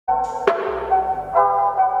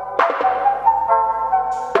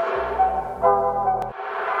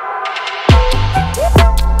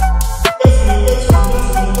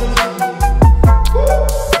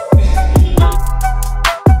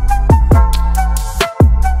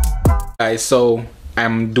Guys, so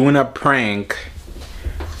I'm doing a prank.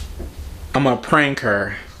 I'm gonna prank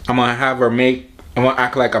her. I'm gonna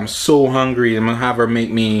act like I'm so hungry. I'm gonna have her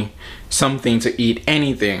make me something to eat,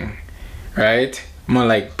 anything, right? I'm gonna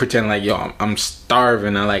like pretend like, yo, I'm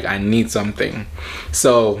starving and like I need something.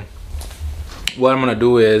 So what I'm gonna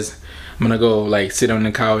do is I'm gonna go like sit on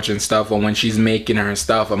the couch and stuff, and when she's making her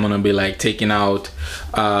stuff, I'm gonna be like taking out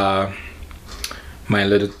my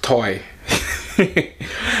little toy.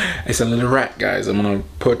 It's a little rat, guys. I'm gonna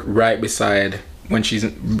put right beside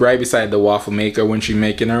the waffle maker when she's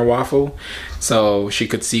making her waffle, so she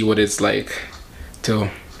could see what it's like to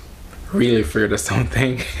really fear the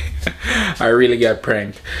something. I really get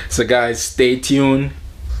pranked. So guys, stay tuned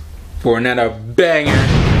for another banger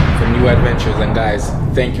from New Adventures. And guys,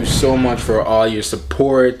 thank you so much for all your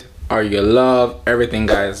support, all your love, everything,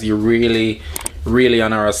 guys. You're really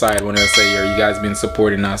on our side when I say here. You guys been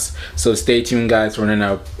supporting us. So stay tuned, guys, for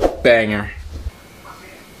another banger.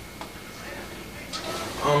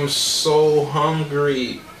 I'm so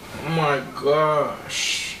hungry. Oh my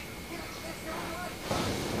gosh.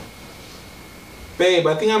 Babe,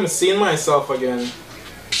 I think I'm seeing myself again.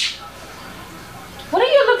 What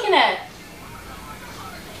are you looking at?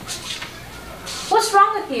 What's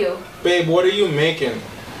wrong with you? Babe, what are you making?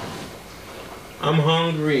 I'm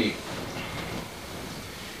hungry.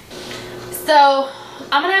 So,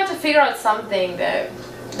 I'm gonna have to figure out something though.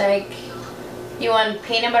 Like, you want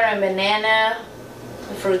peanut butter and banana,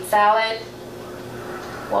 a fruit salad,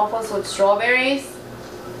 waffles with strawberries,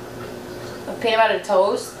 a peanut butter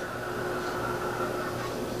toast?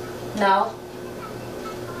 No?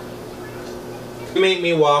 Make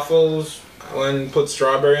me waffles and put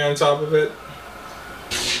strawberry on top of it.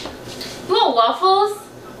 You want waffles?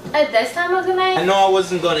 At this time of the night? I know I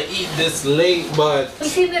wasn't gonna eat this late, but You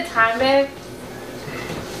see the time, babe?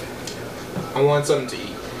 I want something to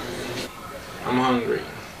eat. I'm hungry.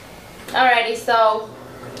 Alrighty, so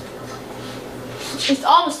it's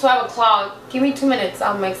almost 12 o'clock. Give me 2 minutes.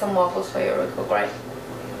 I'll make some waffles for you real quick, right?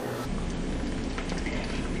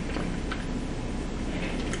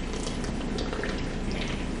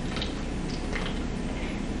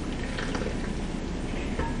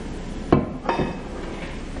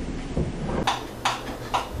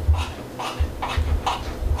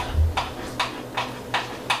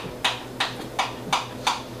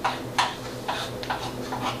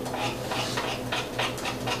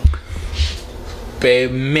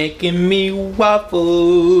 Babe, making me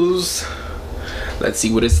waffles. Let's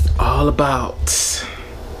see what it's all about.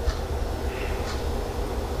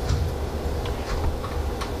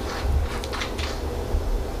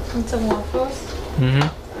 Want some waffles?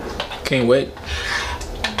 Can't wait.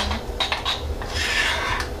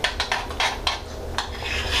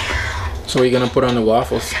 So what are you gonna put on the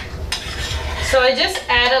waffles? So I just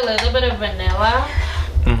add a little bit of vanilla.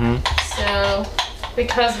 So,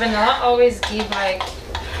 because vanilla always give like,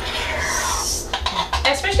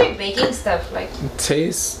 especially baking stuff, like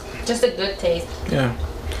Taste. just a good taste. Yeah.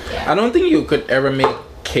 I don't think you could ever make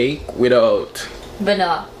cake without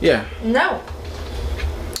Vanilla. Yeah. No.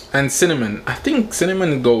 And cinnamon. I think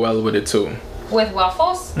cinnamon would go well with it too. With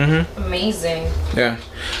waffles? Amazing. Yeah.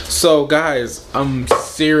 So guys, I'm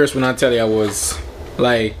serious when I tell you I was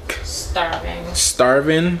like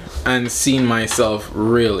starving and seeing myself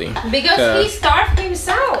really. Because he starved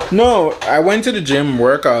himself. No, I went to the gym,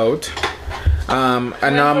 workout. I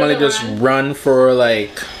normally just run for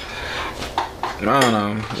like, I don't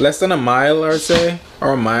know, less than a mile, I'd say,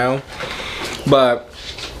 or a mile. But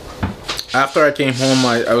after I came home,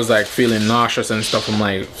 I was like feeling nauseous and stuff. I'm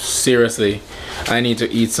like, seriously, I need to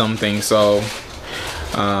eat something. So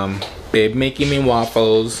babe making me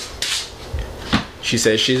waffles. She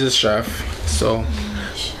says she's a chef, so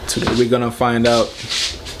today we're gonna find out.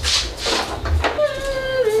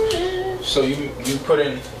 So you put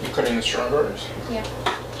in the strawberries? Yeah.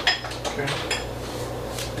 Okay.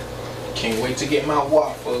 Can't wait to get my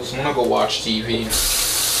waffles. I'm gonna go watch TV.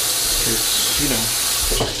 Cause you know,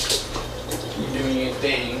 you're doing your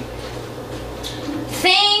thing.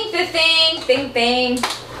 Thing.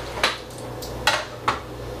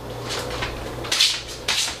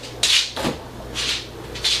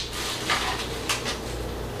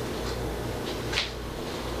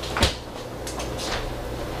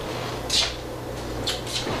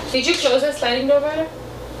 Did you close that sliding door better?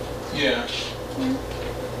 Yeah.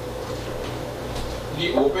 Did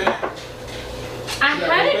you open it? I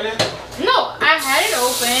had it. No, I had it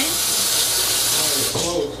open. Oh, it's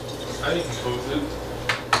closed. I didn't close it.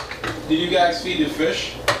 Did you guys feed the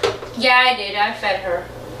fish? Yeah, I did. I fed her.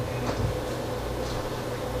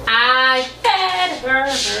 I fed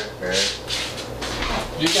her.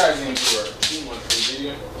 You guys didn't do her too much, did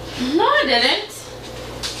you? No, I didn't.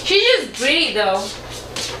 She's just greedy though.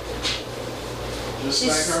 Just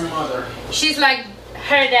like her mother. She's like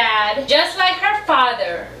her dad, just like her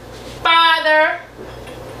father.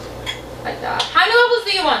 Like that. How many waffles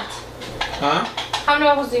do you want? Huh? How many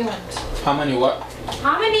waffles do you want? How many what?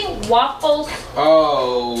 How many waffles?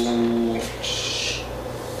 Oh,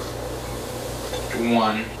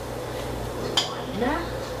 one.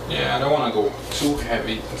 Yeah, I don't want to go too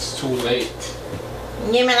heavy. It's too late.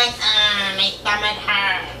 You mean like, my stomach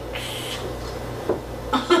hurts.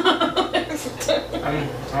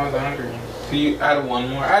 I was hungry. Can you add one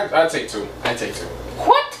more? I'll take two. I take two.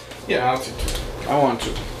 What? Yeah, I'll take two. I want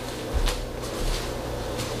two.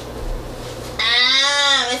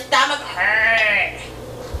 My stomach hurts.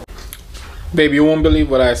 Babe, you won't believe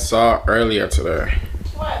what I saw earlier today.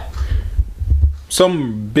 What?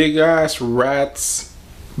 Some big ass rats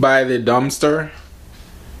by the dumpster.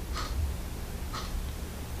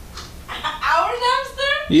 Our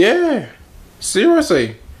dumpster? Yeah.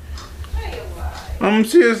 Seriously. I'm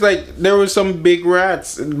serious, like there were some big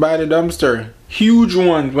rats by the dumpster. Huge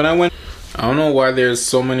ones. When I went, I don't know why there's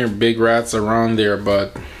so many big rats around there,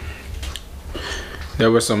 but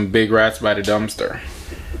there were some big rats by the dumpster.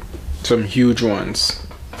 Some huge ones.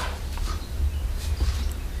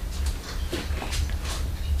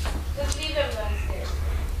 Just leave them downstairs.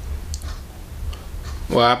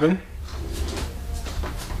 What happened?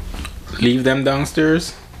 Leave them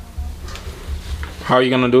downstairs? How are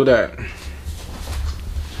you gonna do that?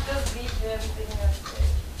 Just leave them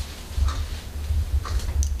downstairs.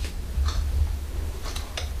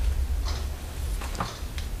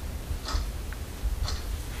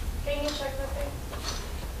 Can you check that thing?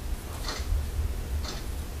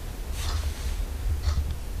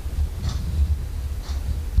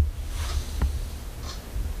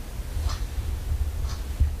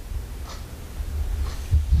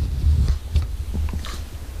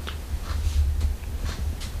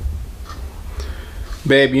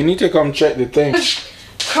 Babe, you need to come check the thing.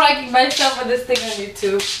 Cracking myself with this thing on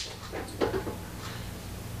YouTube.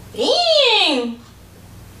 Dang!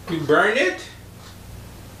 You burn it?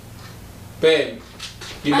 Babe,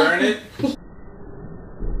 you burn it?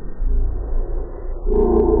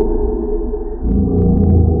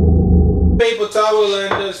 Paper towel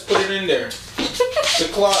and just put it in there. The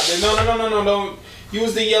cloth. No, don't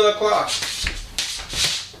use the yellow cloth.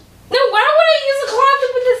 No, why would I use a cloth to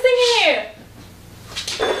put this thing in here?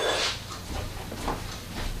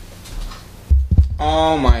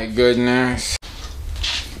 Oh my goodness.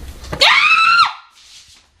 That's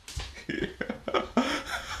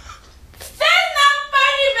not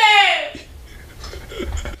funny,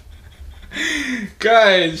 babe!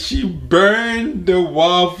 Guys, she burned the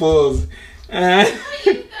waffles. And, What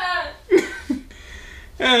you done?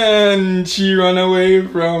 and she ran away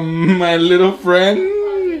from my little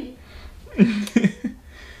friend.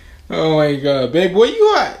 Oh my god. Babe, where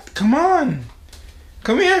you at? Come on.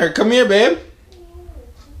 Come here, babe.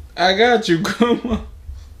 I got you. Come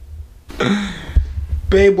on.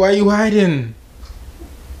 Babe, why you hiding?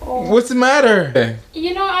 Oh. What's the matter?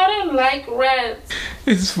 You know, I don't like rats.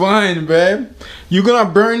 It's fine, babe. You're gonna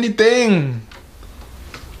burn the thing.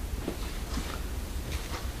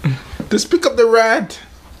 Just pick up the rat.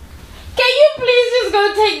 Can you please just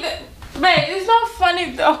go take the... Babe, it's not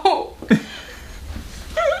funny though.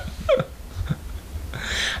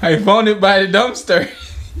 I found it by the dumpster.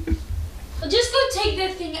 Just go take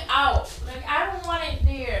this thing out. Like, I don't want it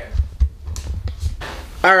there.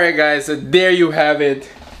 Alright guys, so there you have it.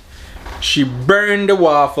 She burned the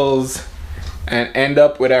waffles and end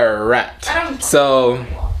up with a rat. So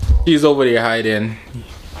she's over there hiding.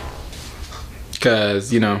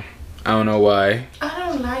 Cause, you know, I don't know why. I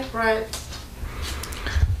don't like rats.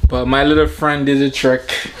 But my little friend did the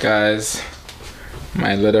trick, guys.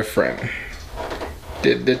 My little friend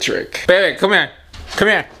did the trick. Baby, come here. Come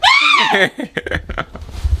here.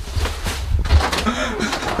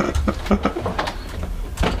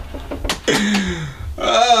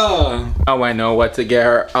 Oh, now I know what to get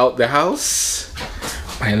her out the house.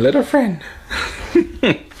 My little friend.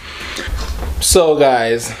 So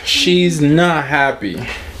guys, she's not happy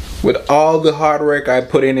with all the hard work I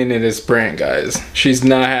put in this prank, guys. She's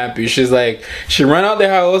not happy. She's like, she ran out the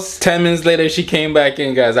house. 10 minutes later, she came back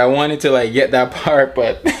in, guys. I wanted to like get that part,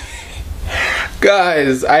 but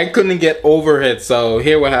guys, I couldn't get over it. So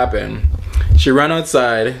here what happened. She ran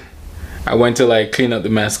outside. I went to like clean up the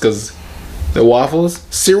mess because the waffles,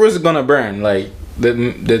 cereal's gonna burn. Like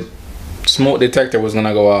the smoke detector was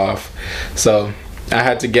gonna go off. So I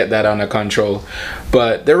had to get that under control.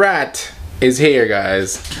 But the rat is here,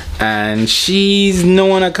 guys, and she's no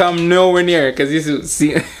one to come nowhere near, because you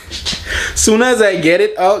see, soon as I get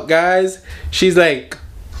it out, guys, she's like,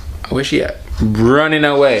 where's she at? Running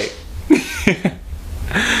away.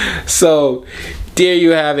 So there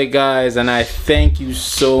you have it, guys, and I thank you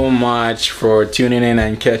so much for tuning in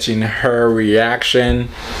and catching her reaction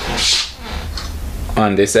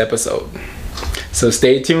on this episode. So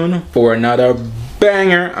stay tuned for another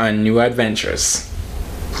banger on New Adventures.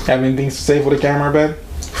 Have anything to say for the camera, babe?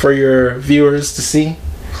 For your viewers to see?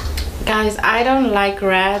 Guys, I don't like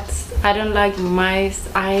rats. I don't like mice.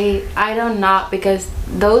 I don't not, because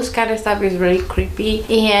those kind of stuff is really creepy.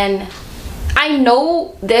 And I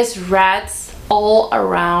know there's rats all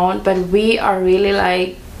around, but we are really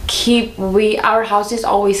like our house is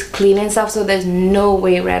always clean and stuff, so there's no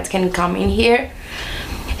way rats can come in here.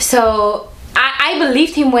 So I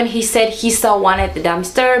believed him when he said he saw one at the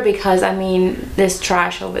dumpster, because I mean there's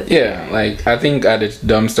trash over there. Yeah, like I think at the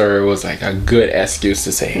dumpster was like a good excuse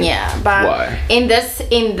to say. Yeah, but why? In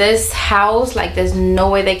this house, like there's no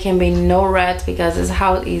way there can be no rats, because this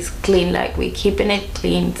house is clean. Like we're keeping it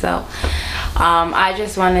clean. So I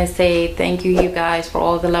just want to say thank you guys for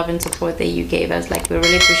all the love and support that you gave us. Like we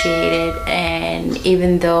really appreciate it. And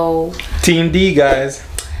even though Team D, guys,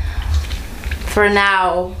 for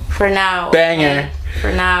now banger,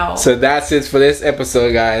 for now. So that's it for this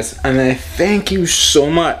episode, guys, and I thank you so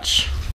much